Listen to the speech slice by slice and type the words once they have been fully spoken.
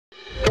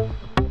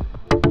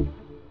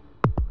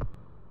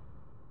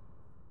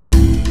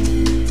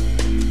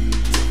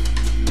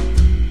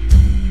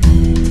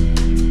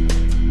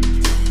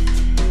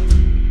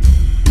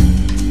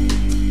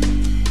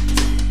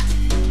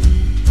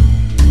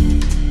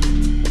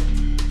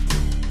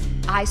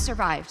I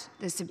survived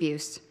this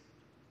abuse.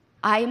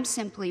 I am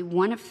simply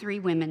one of 3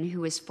 women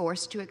who is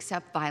forced to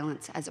accept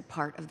violence as a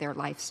part of their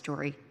life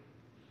story.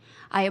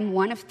 I am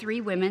one of 3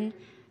 women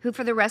who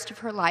for the rest of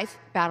her life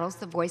battles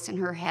the voice in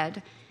her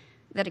head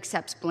that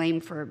accepts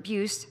blame for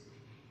abuse,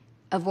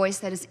 a voice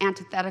that is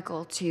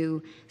antithetical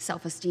to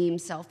self-esteem,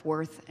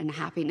 self-worth, and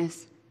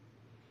happiness.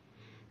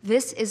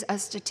 This is a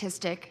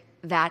statistic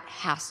that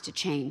has to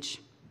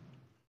change.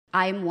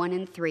 I am 1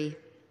 in 3,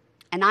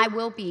 and I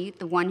will be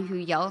the one who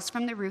yells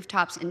from the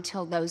rooftops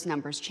until those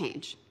numbers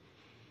change,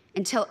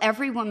 until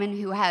every woman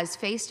who has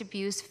faced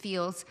abuse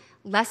feels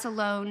less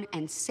alone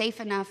and safe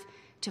enough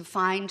to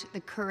find the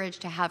courage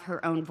to have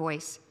her own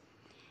voice,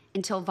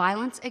 until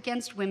violence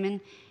against women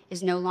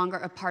is no longer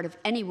a part of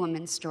any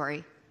woman's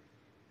story.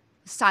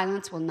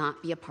 Silence will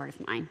not be a part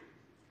of mine.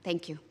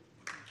 Thank you.